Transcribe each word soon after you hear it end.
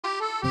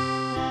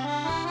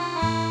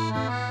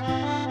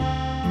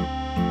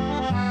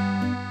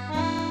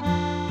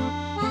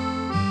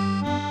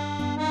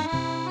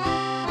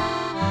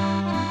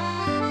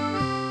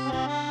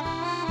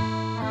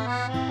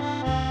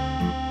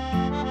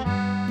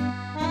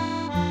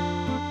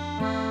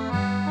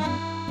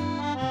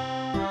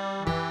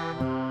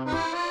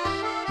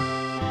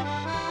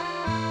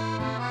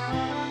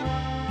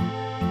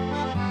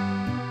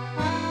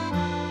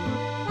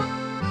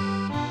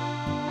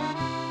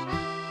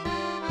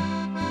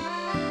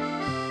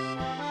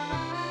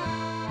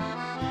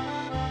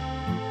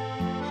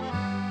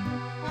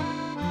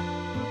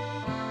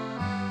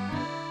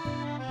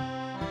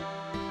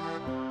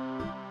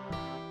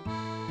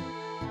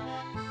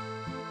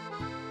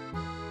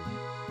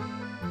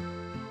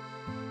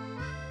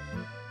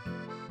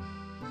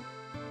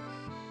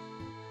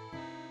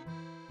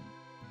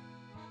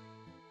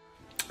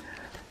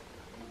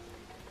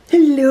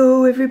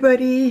Hello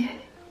everybody,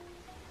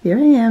 here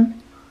I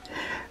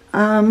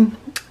am.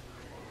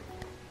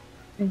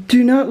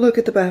 Do not look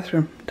at the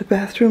bathroom. The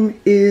bathroom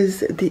is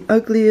the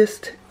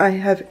ugliest I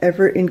have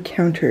ever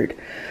encountered,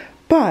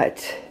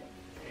 but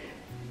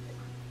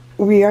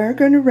we are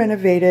going to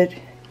renovate it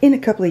in a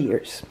couple of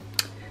years.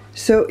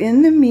 So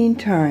in the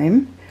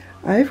meantime,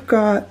 I've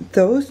got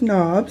those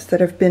knobs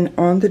that have been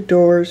on the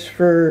doors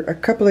for a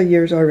couple of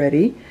years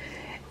already,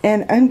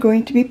 and I'm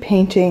going to be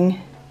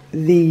painting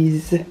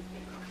these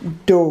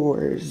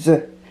doors,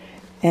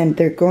 and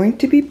they're going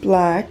to be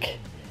black,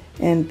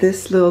 and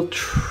this little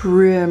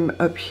trim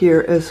up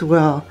here as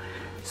well.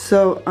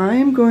 So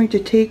I'm going to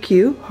take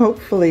you,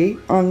 hopefully,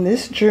 on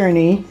this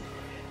journey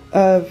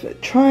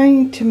of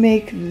trying to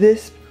make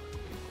this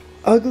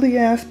ugly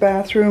ass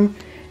bathroom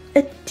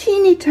a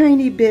teeny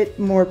tiny bit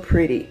more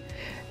pretty.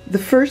 The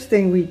first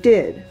thing we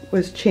did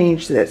was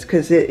change this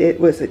because it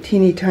was a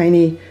teeny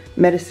tiny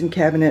medicine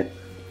cabinet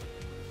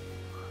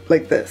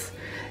like this,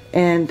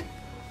 and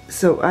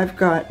so I've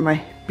got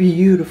my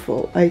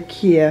beautiful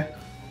IKEA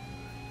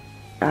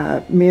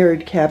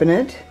mirrored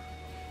cabinet.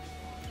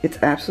 It's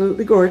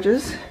absolutely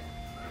gorgeous.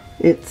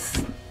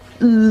 It's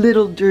a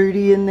little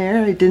dirty in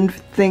there. I didn't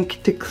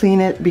think to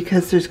clean it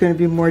because there's going to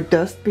be more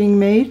dust being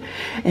made,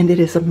 and it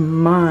is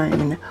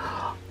mine.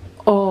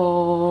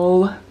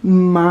 All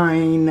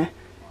mine.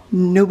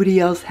 Nobody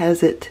else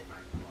has it.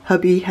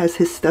 Hubby has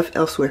his stuff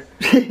elsewhere.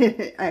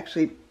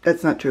 Actually,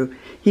 that's not true.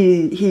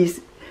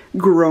 He's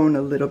grown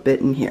a little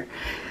bit in here.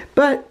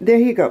 But there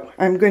you go.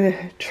 I'm going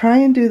to try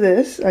and do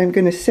this. I'm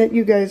going to set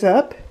you guys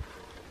up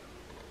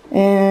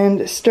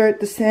and start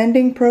the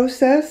sanding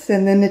process,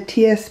 and then the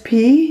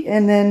TSP,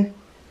 and then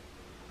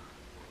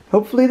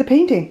hopefully the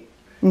painting.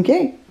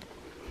 Okay.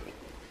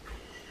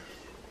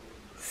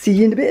 See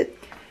you in a bit.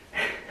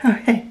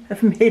 Okay,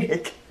 I've made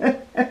it.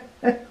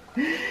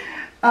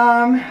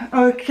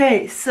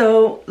 Okay,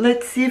 so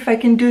let's see if I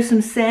can do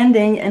some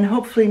sanding and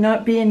hopefully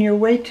not be in your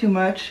way too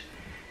much,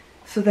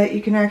 so that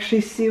you can actually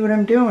see what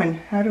I'm doing.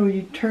 How do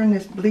you turn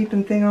this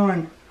bleeping thing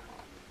on?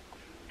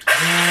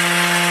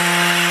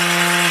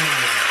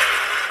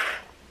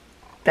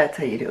 That's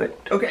how you do it.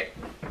 Okay.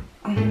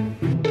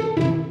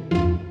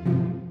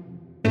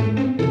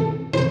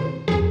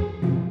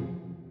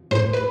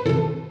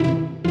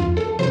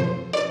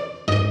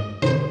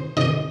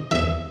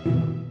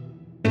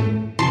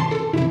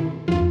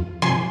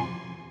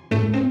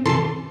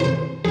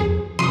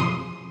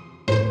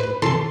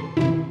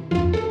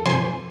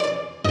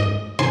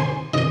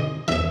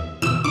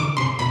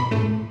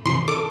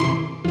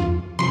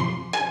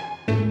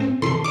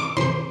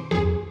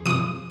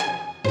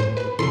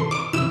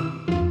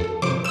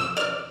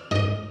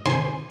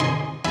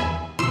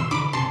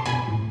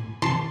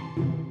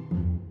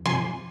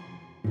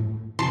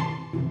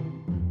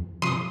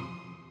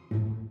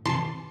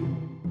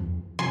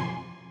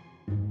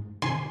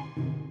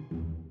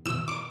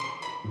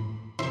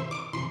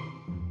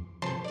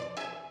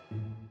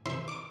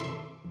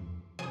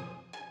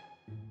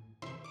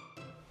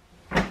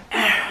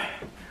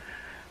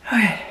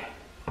 Okay,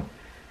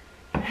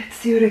 let's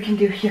see what I can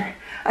do here.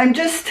 I'm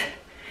just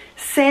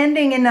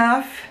sanding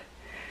enough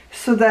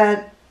so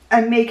that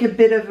I make a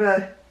bit of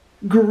a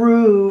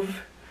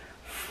groove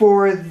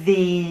for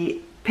the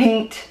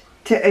paint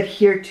to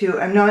adhere to.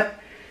 I'm not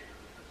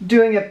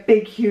doing a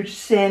big, huge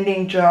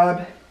sanding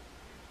job,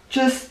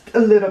 just a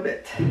little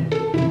bit.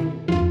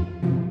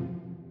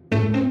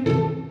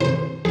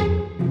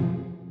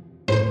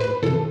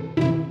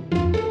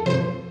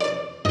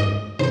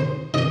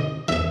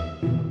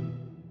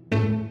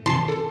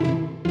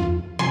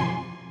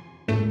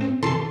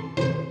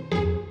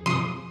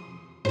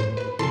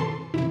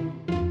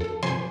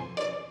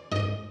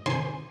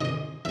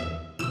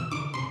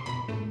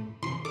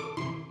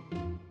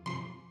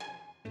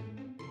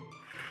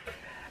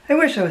 I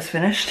wish I was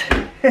finished.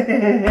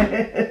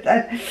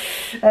 That's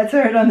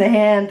hard on the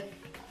hand.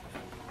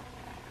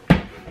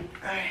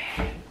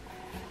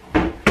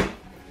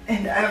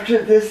 And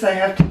after this I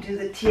have to do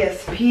the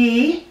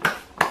TSP.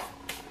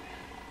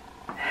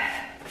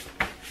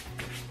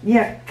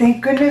 Yeah,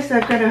 thank goodness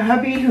I've got a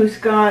hubby who's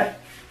got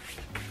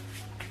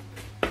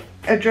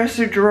a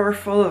dresser drawer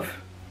full of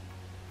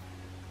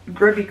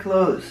grubby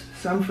clothes.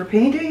 Some for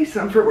painting,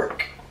 some for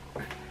work.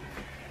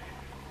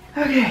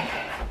 Okay.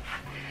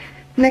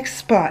 Next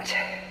spot.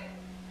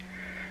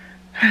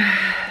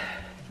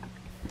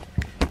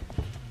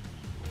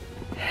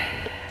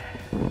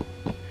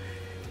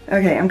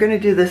 Okay, I'm going to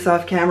do this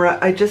off camera.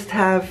 I just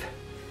have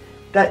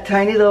that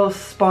tiny little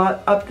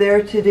spot up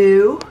there to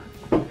do.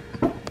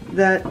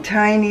 That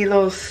tiny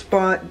little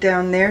spot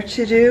down there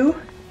to do.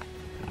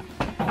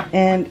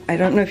 And I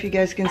don't know if you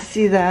guys can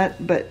see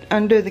that, but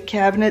under the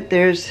cabinet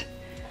there's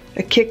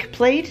a kick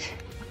plate.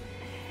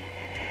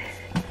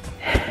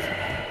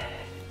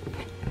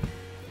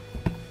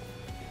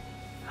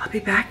 I'll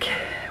be back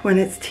when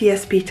it's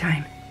TSP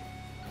time.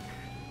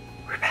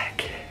 We're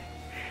back.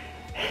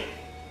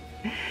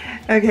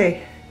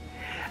 Okay,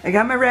 I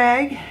got my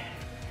rag.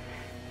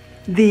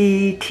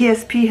 The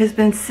TSP has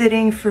been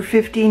sitting for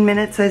 15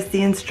 minutes as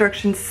the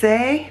instructions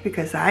say,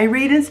 because I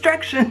read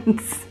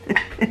instructions.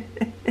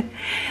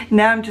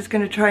 Now I'm just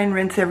going to try and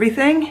rinse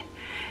everything,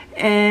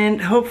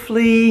 and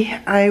hopefully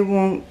I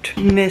won't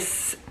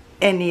miss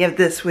any of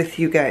this with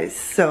you guys.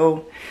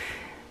 So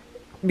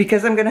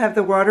because I'm going to have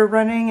the water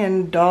running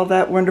and all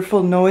that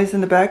wonderful noise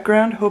in the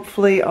background,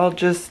 hopefully I'll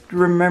just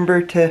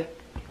remember to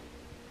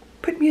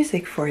put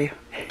music for you.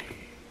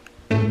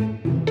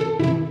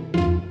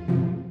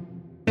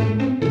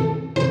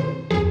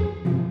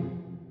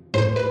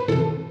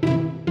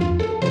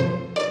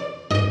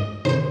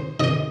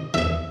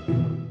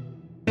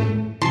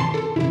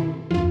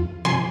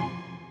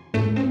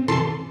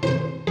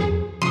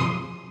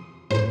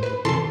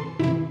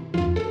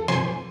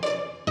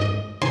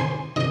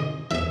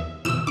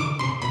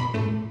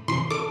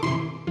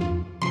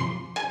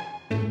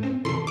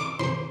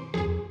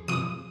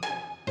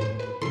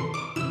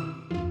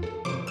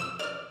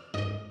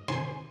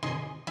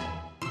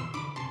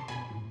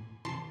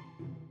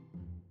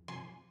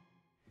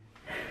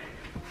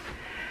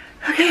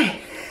 Okay,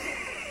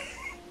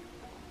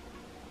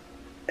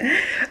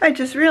 I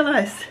just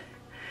realized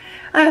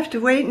I have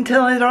to wait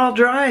until it all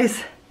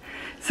dries,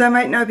 so I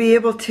might not be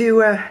able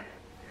to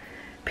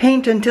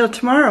paint until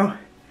tomorrow,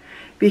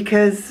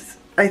 because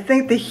I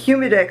think the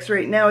humidex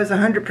right now is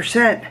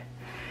 100%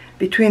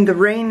 between the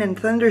rain and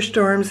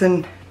thunderstorms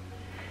and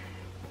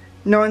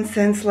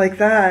nonsense like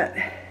that.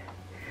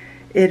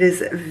 It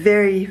is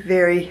very,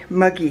 very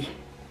muggy.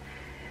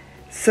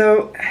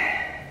 So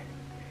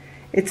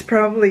it's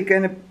probably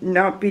gonna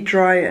not be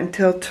dry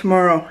until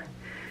tomorrow,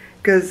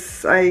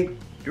 because I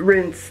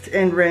rinsed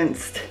and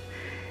rinsed,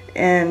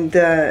 and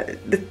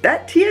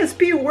that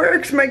TSP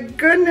works. My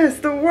goodness,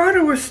 the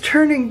water was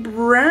turning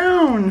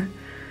brown.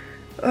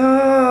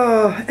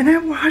 Oh, and I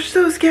washed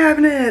those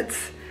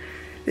cabinets.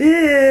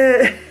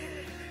 I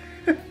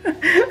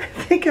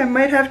think I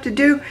might have to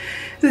do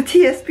the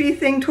TSP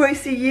thing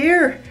twice a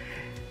year.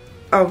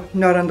 Oh,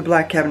 not on the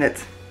black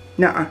cabinets.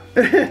 Nuh-uh.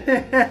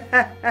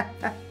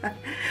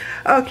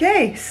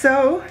 Okay,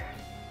 so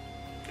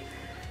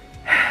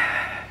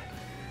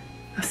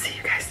I'll see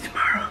you guys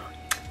tomorrow.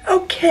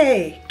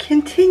 Okay,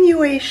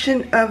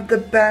 continuation of the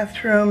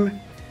bathroom.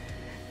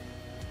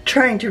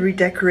 Trying to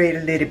redecorate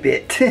a little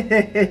bit.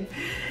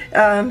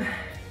 I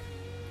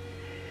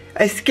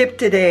skipped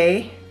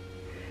today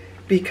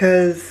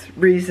because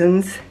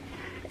reasons,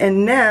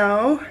 and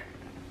now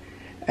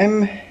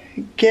I'm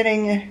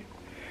getting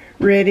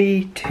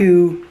ready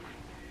to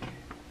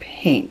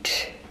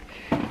paint.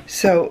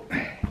 So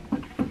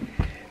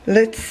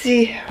let's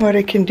see what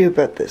I can do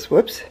about this.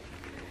 Whoops.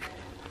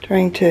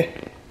 Trying to...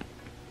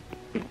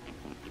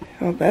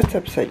 Oh, that's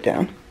upside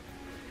down.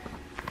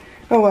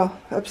 Oh well,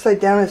 upside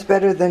down is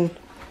better than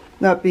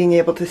not being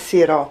able to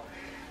see it all.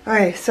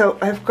 Alright, so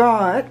I've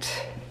got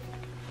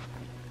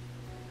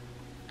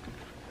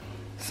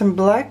some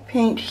black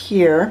paint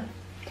here,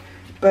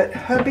 but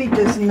hubby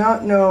does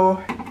not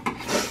know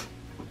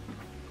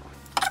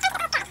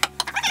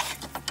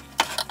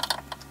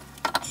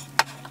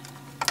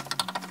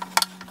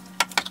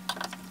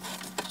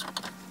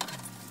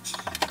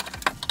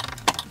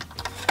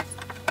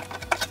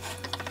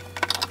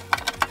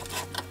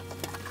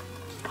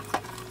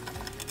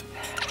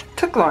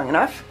long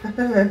enough.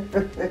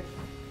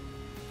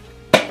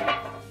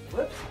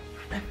 Whoops.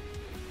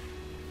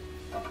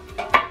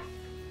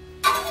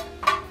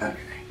 Okay.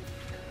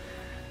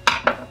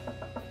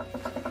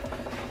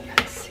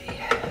 Let's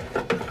see.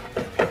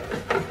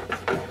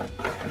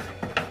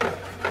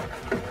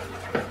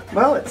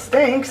 Well, it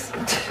stinks.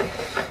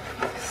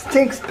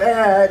 Stinks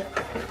bad.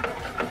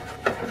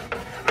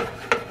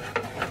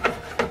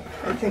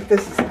 I think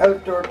this is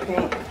outdoor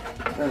paint.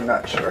 I'm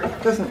not sure.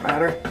 Doesn't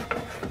matter.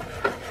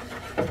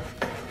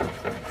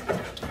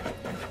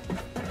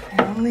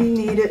 Only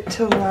need it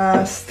to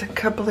last a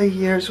couple of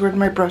years. Where'd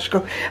my brush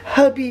go?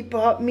 Hubby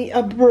bought me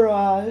a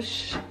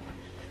brush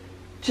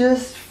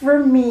just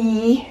for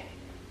me.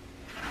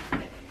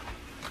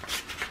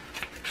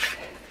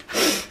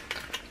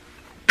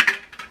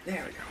 There we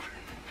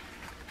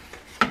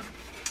go.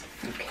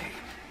 Okay.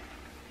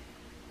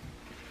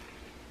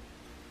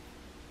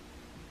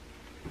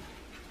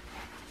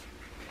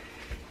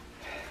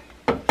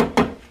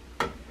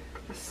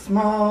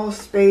 Small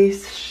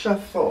space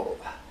shuffle.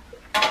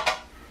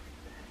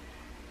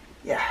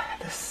 Yeah,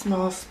 the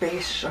small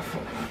space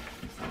shuffle.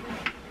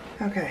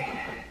 Okay.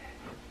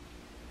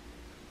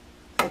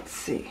 Let's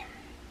see.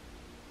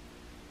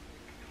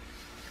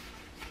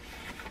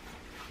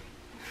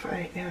 If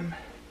I am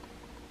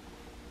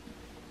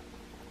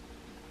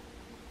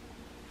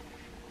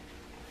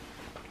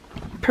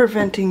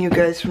preventing you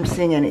guys from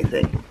seeing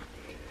anything.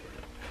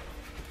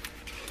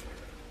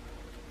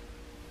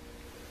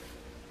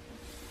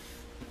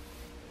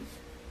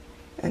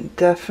 And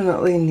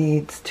definitely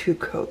needs 2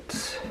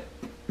 coats.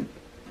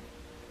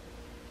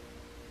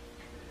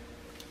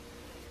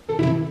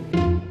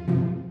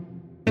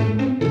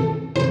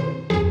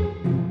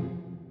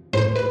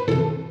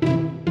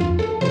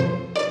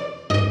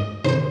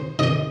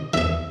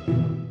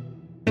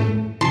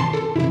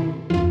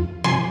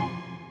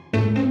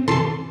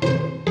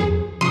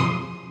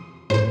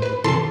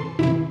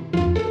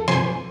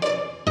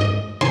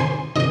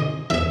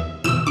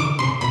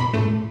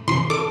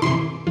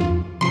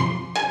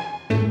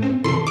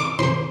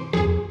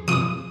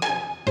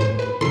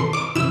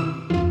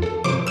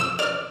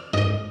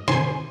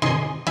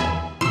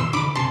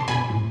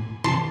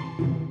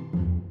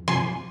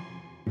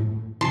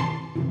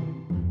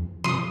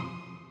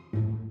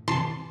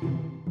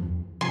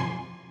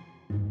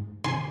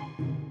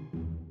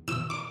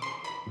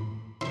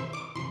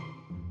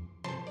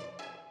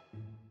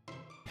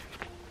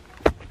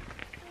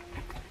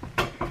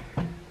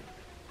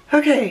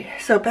 Okay,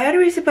 so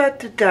battery's about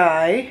to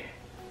die.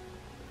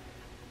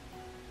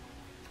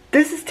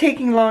 This is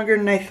taking longer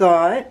than I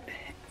thought,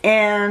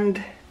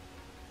 and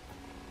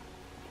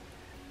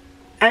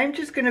I'm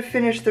just going to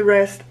finish the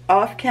rest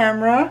off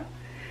camera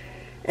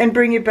and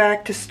bring you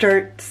back to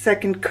start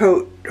second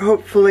coat,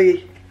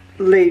 hopefully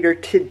later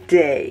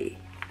today.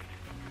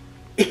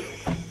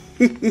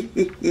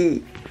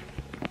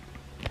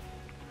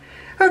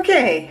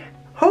 Okay,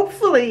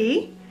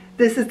 hopefully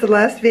this is the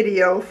last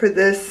video for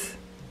this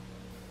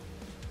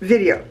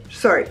video.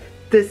 Sorry,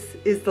 this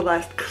is the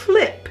last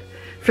clip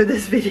for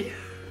this video.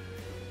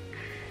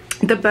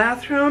 The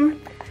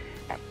bathroom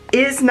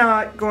is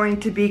not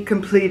going to be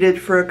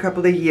completed for a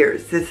couple of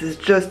years. This is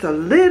just a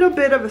little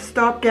bit of a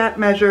stopgap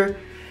measure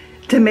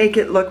to make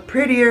it look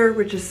prettier,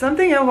 which is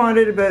something I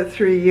wanted about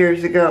 3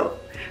 years ago.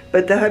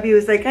 But the hubby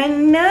was like, I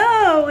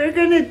know, we're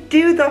gonna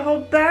do the whole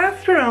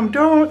bathroom.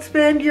 Don't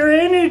spend your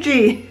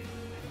energy.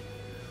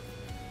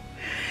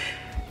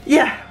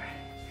 Yeah,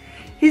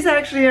 he's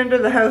actually under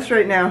the house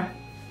right now,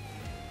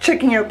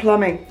 checking out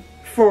plumbing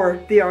for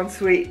the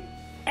ensuite.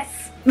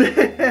 Yes.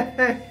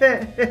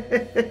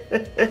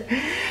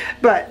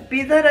 But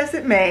be that as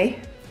it may,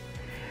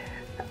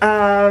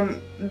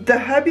 the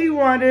hubby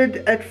wanted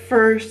at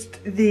first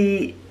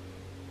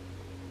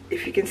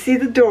if you can see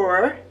the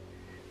door,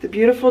 the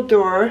beautiful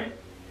door,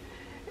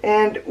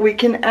 and we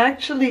can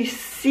actually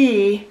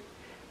see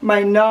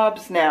my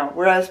knobs now,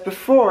 whereas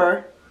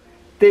before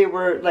they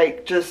were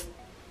like just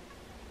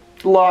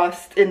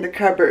lost in the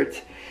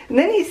cupboards. And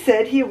then he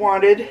said he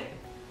wanted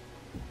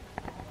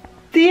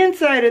the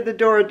inside of the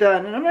door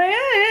done, and I'm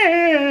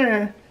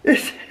like,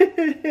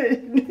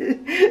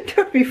 It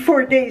took me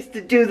 4 days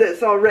to do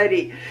this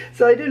already,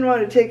 so I didn't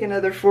want to take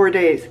another 4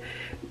 days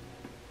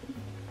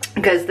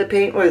because the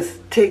paint was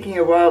taking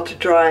a while to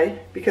dry,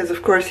 because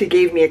of course he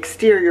gave me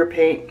exterior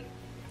paint.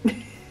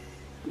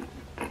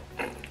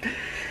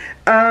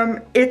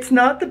 It's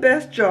not the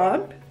best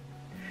job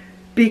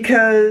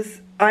because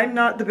I'm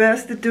not the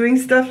best at doing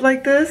stuff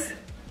like this,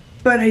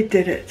 but I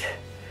did it.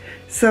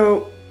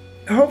 So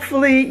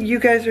hopefully you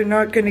guys are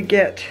not going to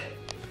get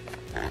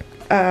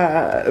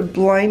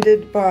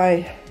blinded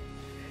by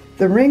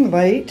the ring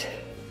light,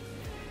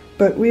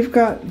 but we've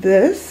got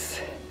this.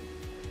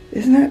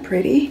 Isn't that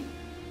pretty?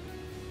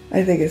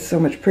 I think it's so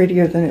much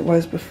prettier than it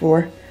was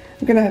before.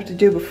 I'm gonna have to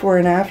do before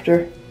and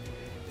after.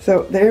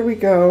 So there we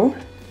go,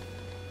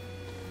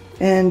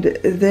 and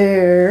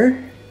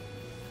there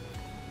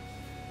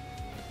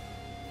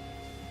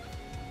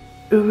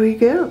we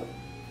go.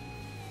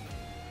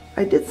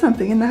 I did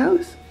something in the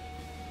house.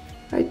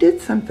 I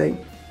did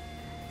something.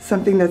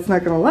 Something that's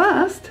not going to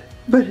last,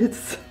 but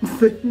it's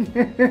something.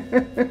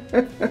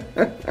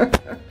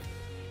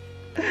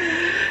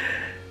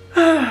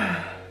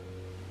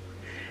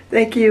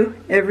 Thank you,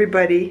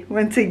 everybody,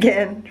 once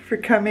again for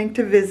coming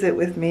to visit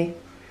with me.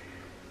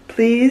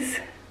 Please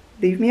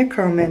leave me a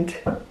comment,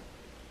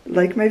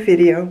 like my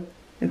video,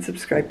 and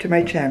subscribe to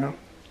my channel.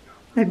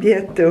 A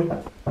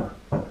bientôt.